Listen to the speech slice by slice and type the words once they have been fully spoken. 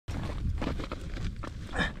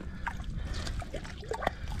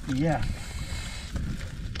Yeah.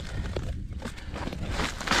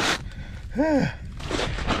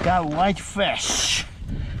 Got white fish.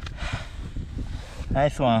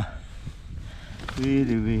 Nice one.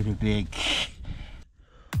 Really, really big.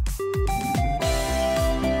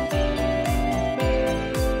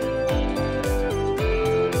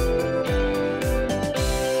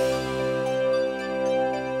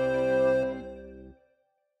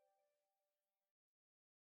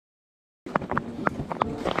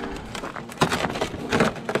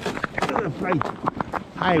 Right.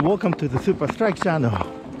 Hi, welcome to the Super Strike channel.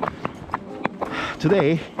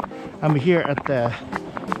 Today I'm here at the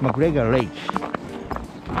McGregor Lake.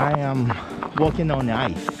 I am walking on the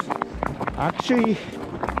ice. Actually,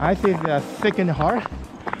 ice is thick and hard,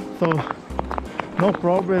 so no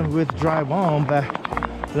problem with drive on. But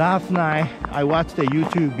last night I watched a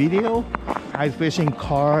YouTube video. Ice fishing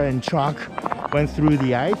car and truck went through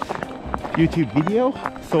the ice. YouTube video,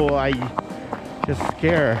 so I just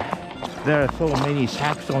scared. There are so many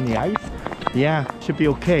shacks on the ice. Yeah, should be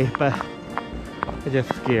okay, but I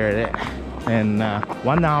just scared it. And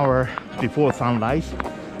 1 hour before sunrise,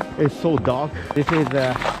 it's so dark. This is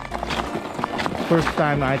the first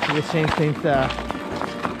time ice fishing since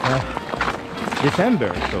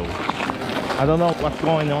December, so I don't know what's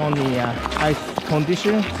going on in the ice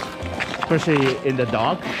condition, especially in the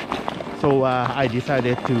dark. So I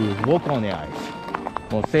decided to walk on the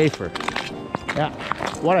ice, more safer. Yeah,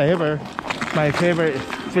 whatever. My favorite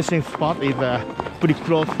fishing spot is pretty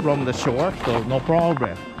close from the shore, so no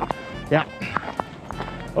problem. Yeah.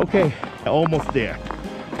 Okay, almost there.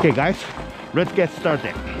 Okay, guys, let's get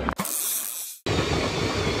started.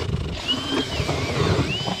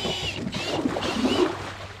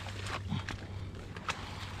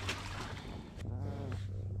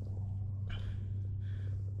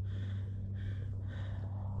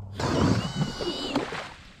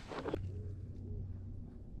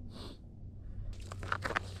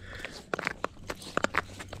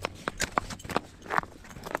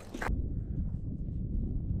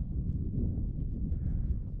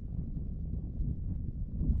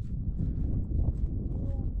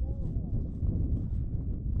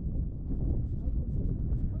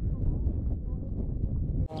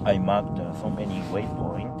 I marked so many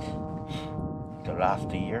waypoints. The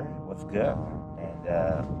last year was good,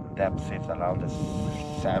 and depth is around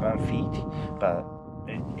 7 feet, but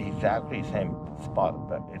exactly same spot,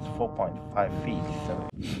 but it's 4.5 feet, so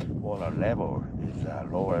water level is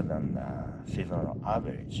lower than seasonal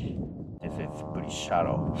average. This is pretty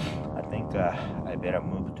shallow. I think I better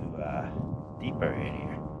move to a deeper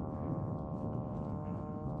area.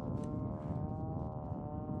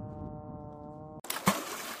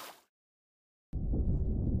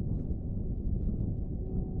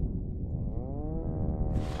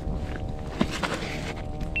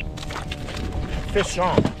 Fish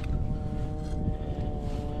on.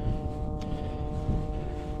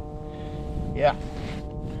 Yeah.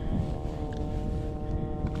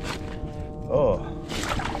 Oh,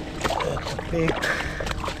 it's a big.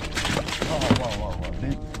 Oh,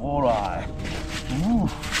 big walleye. Ooh.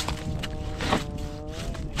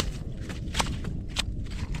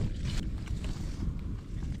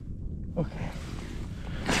 Okay.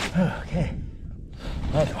 Okay.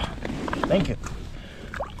 Nice one. Thank you.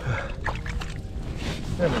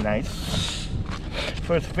 Really nice.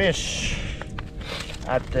 First fish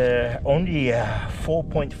at only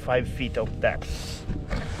 4.5 feet of depth.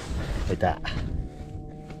 Like that.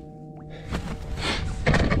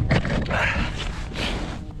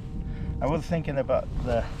 I was thinking about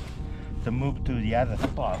the move to the other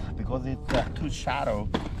spot because it's too shallow,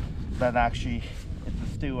 but actually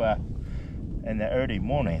it's still in the early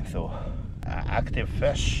morning, so active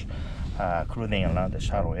fish cruising around the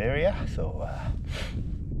shallow area, so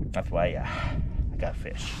that's why I got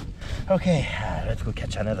fish. Okay, let's go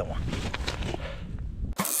catch another one.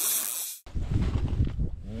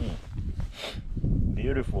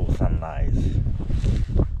 Beautiful sunrise.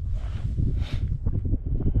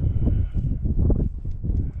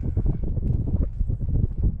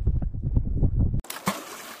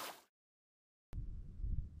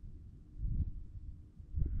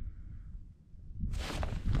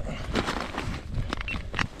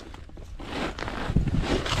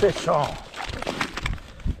 Fish on.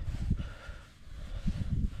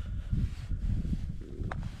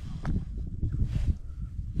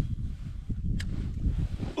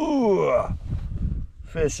 Ooh,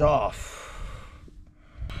 fish off.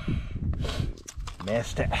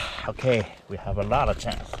 Missed it. Okay, we have a lot of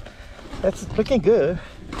chance. That's looking good.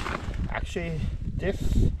 Actually, this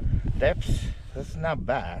depth is not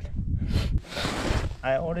bad.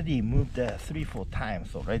 I already moved 3-4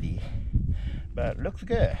 times already, but looks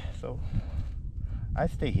good, so I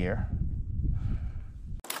stay here.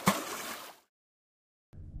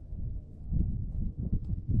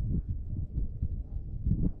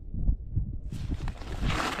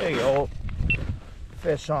 There you go,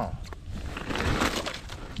 fish on.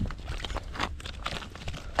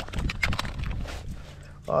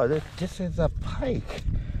 Oh, this is a pike.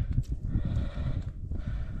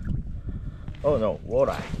 Oh no,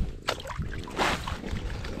 walleye.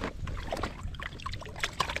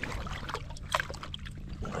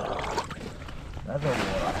 Another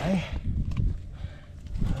walleye.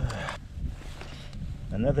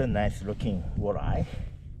 Another nice looking walleye.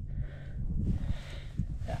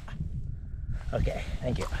 Yeah. Okay,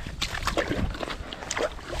 thank you.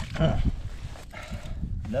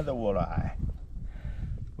 Another walleye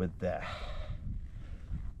with the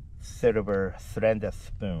silver slender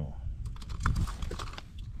spoon.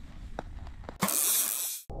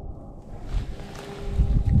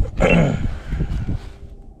 Oh,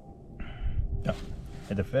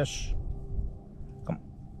 and the fish. Come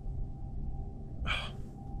on.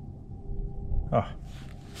 Oh,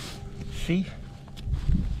 see?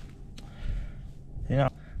 You know,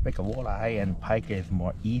 like a walleye and pike is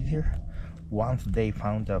more easier. Once they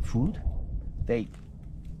found the food, they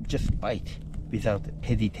just bite without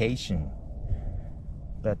hesitation.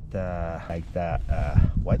 But like the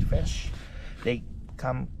whitefish, they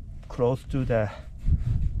come close to the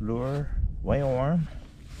lure, whale worm,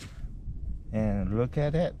 and look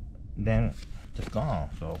at it, then just gone.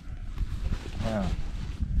 So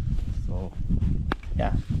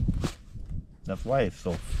yeah, that's why it's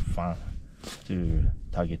so fun to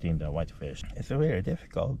targeting the whitefish. It's very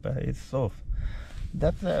difficult, but it's so,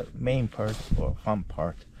 that's the main part or fun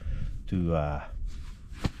part to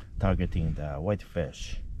targeting the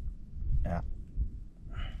whitefish. Yeah.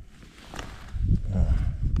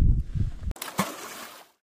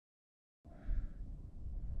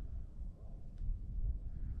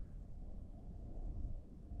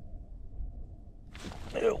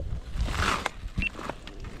 Ew.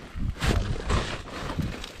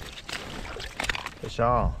 Fish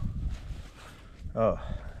on. Oh.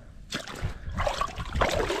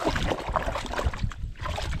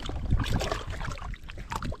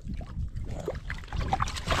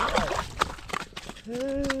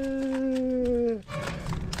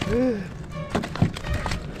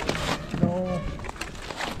 No.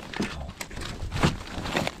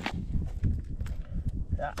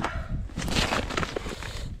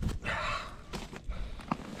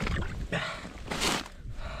 Yeah.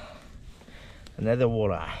 Another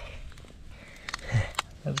walleye.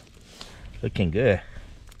 Looking good.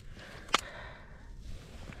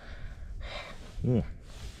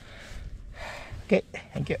 Okay,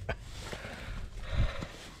 thank you.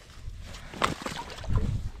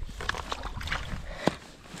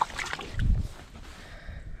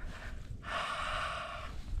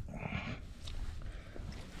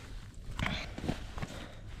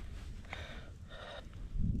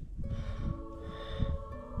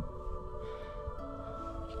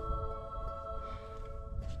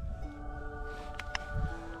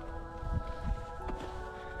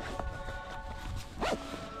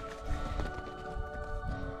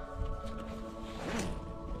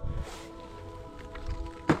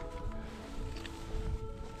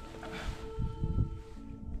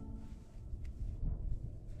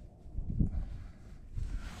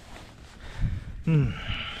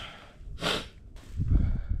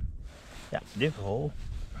 Yeah, this hole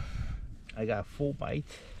I got 4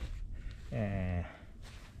 bites and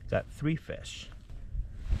got 3 fish.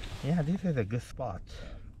 Yeah, this is a good spot.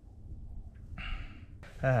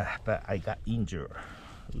 But I got injured.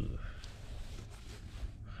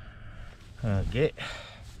 Okay,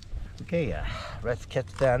 let's catch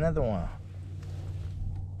another one.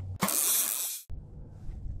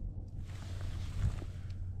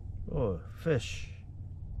 Oh, fish.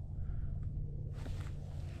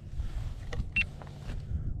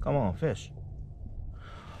 Come on, fish.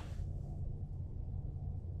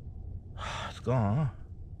 It's gone, huh?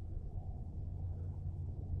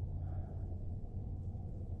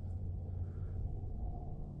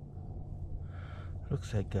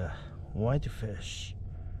 Looks like a whitefish.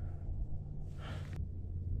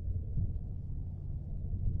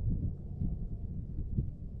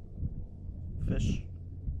 Fish.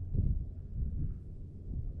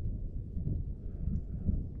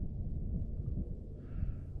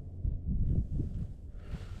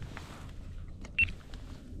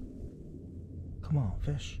 Come on,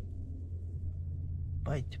 fish.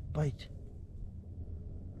 Bite, bite.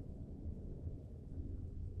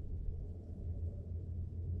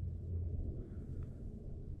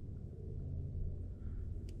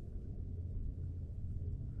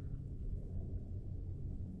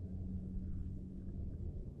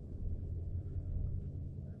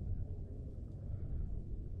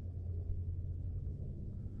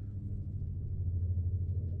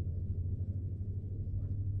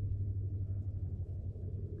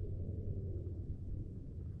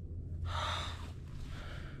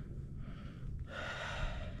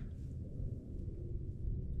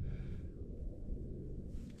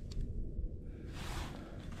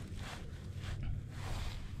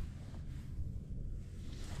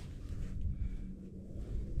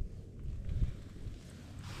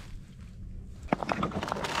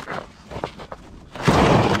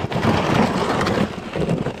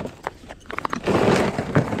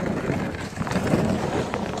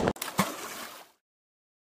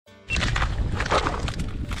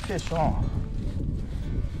 strong.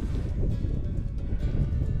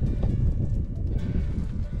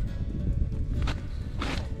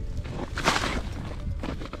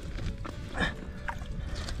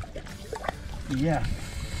 Yeah.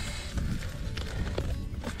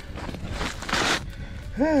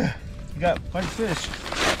 Got one fish.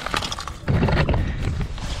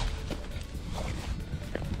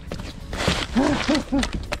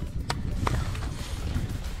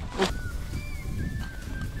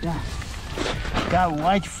 Yeah, got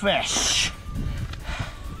white fish.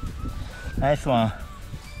 Nice one.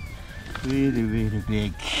 Really, really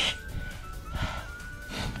big.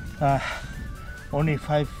 Only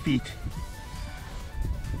 5 feet.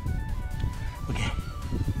 Okay.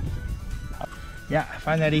 Yeah,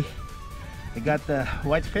 finally I got the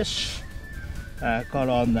white fish. Caught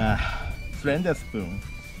on slender spoon.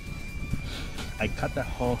 I cut the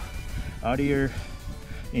hole earlier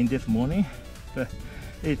in this morning, but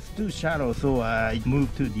it's too shallow, so I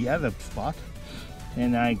moved to the other spot,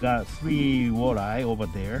 and I got 3 walleye over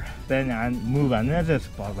there. Then I move another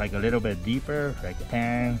spot like a little bit deeper, like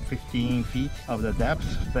 10-15 feet of the depth,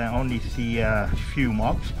 but I only see a few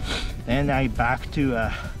marks. Then I back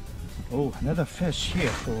to oh, another fish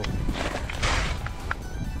here. So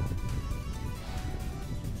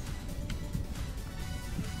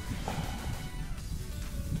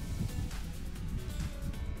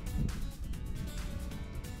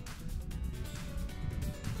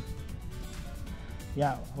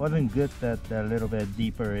yeah, wasn't good at a little bit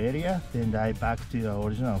deeper area. Then I back to the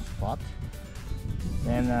original spot.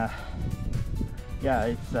 And yeah,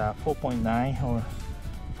 it's 4.9 or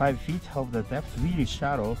 5 feet of the depth, really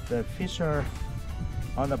shallow. The fish are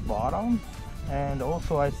on the bottom, and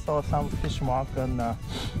also I saw some fish mark on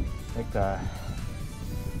like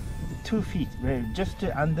 2 feet, just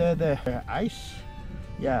under the ice.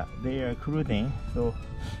 Yeah, they are cruising, so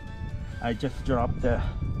I just dropped the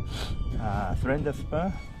slender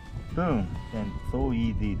spoon. Boom, and so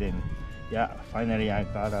easy. Then yeah, finally I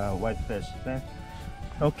got a white fish. Then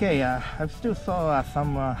okay, I still saw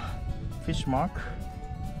some fish mark,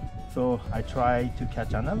 so I tried to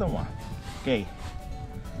catch another one. Okay,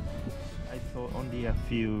 I saw only a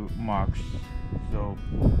few marks, so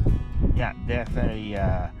yeah, definitely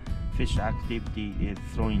fish activity is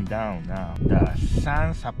slowing down now. The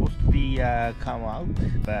sun's supposed to be come out,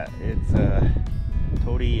 but it's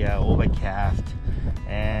totally overcast,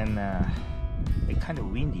 and it's kind of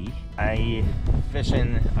windy. I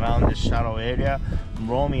fishing around the shallow area,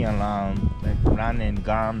 roaming around, like run and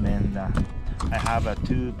gun, and I have a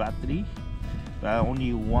 2 battery, but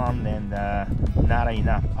only one, and not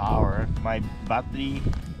enough power. My battery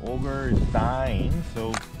over is dying,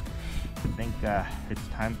 so I think it's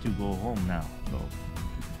time to go home now. So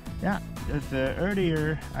yeah, as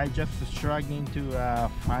earlier I just struggling to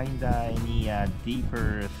find any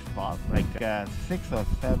deeper spot, like 6 or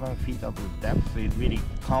 7 feet of depth is really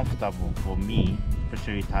comfortable for me,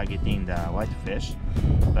 especially targeting the whitefish.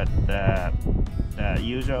 But the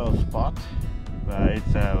usual spot,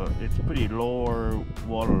 it's pretty lower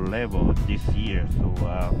water level this year,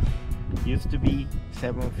 so used to be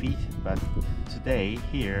 7 feet, but today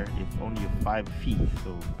here it's only 5 feet.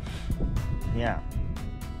 So yeah,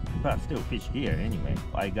 but still fish here anyway.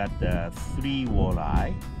 I got the 3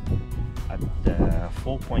 walleye at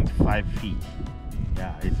 4.5 feet.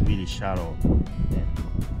 Yeah, it's really shallow, and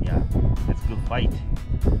yeah, it's good fight.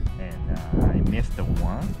 And I missed the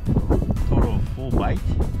one, total 4 bite,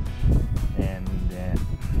 and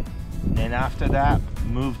then after that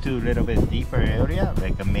move to a little bit deeper area,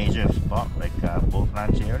 like a major spot, like a boat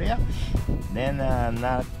launch area. Then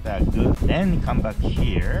not good. Then come back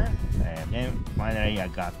here, and then finally I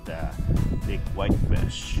got the big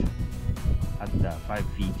whitefish at 5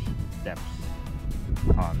 feet depth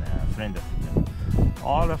on slender spoon.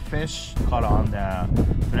 All the fish caught on the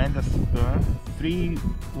slender spoon. 3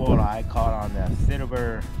 walleye caught on the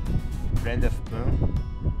silver slender spoon,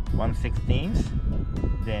 1/16.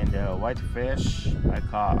 Then the whitefish I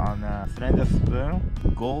caught on a slender spoon,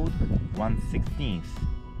 gold, 1/16.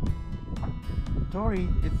 Tori,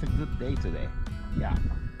 it's a good day today. Yeah.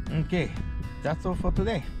 Okay, that's all for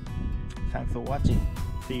today. Thanks for watching.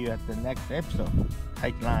 See you at the next episode.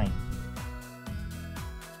 Tight line.